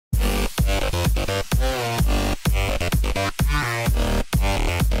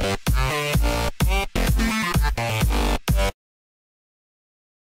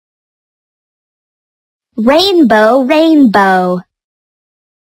Rainbow, rainbow.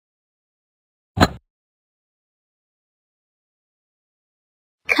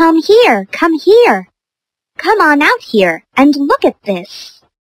 Come here, come here. Come on out here and look at this.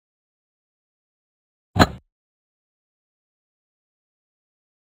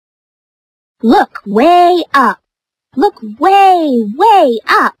 Look way up. Look way, way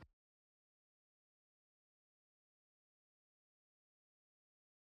up.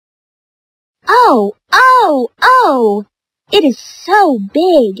 Oh, oh, oh! It is so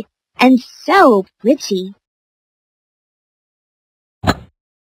big and so pretty.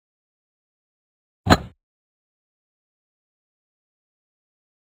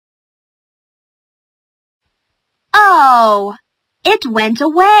 Oh, it went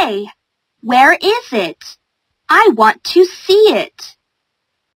away. Where is it? I want to see it.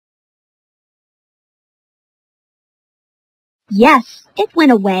 Yes, it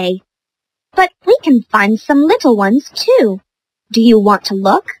went away. But we can find some little ones too. Do you want to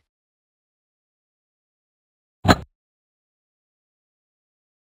look?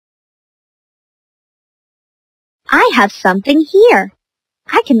 I have something here.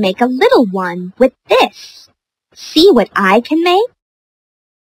 I can make a little one with this. See what I can make?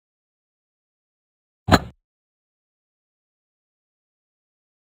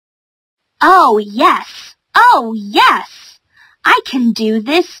 Oh, yes. Oh, yes. I can do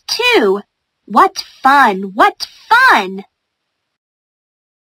this too. What fun! What fun!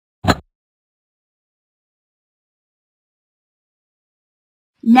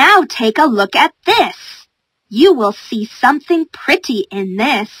 Now take a look at this. You will see something pretty in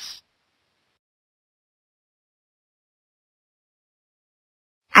this.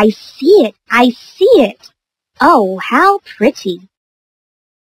 I see it. I see it. Oh, how pretty.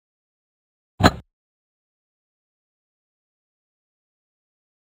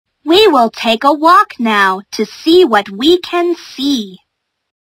 We will take a walk now to see what we can see.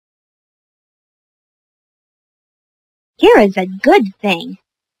 Here is a good thing.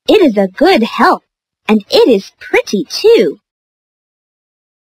 It is a good help, and it is pretty too.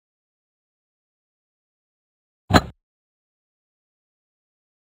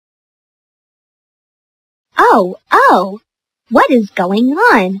 Oh, oh! What is going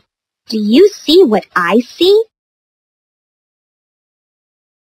on? Do you see what I see?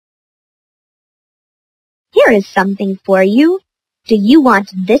 Here is something for you. Do you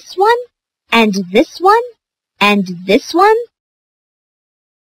want this one, and this one, and this one?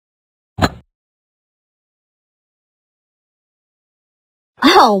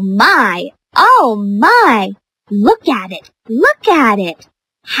 Oh my! Oh my! Look at it! Look at it!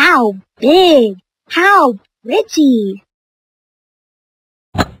 How big! How pretty!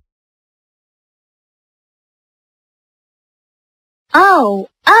 Oh,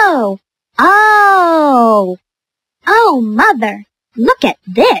 oh, oh! Oh, Mother, look at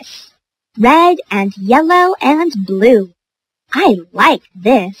this! Red and yellow and blue. I like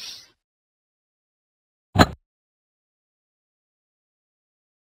this.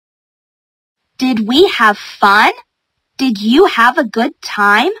 Did we have fun? Did you have a good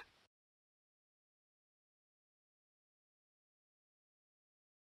time?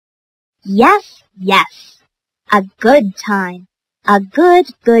 Yes, yes. A good time. A good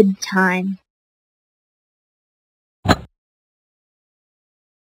time.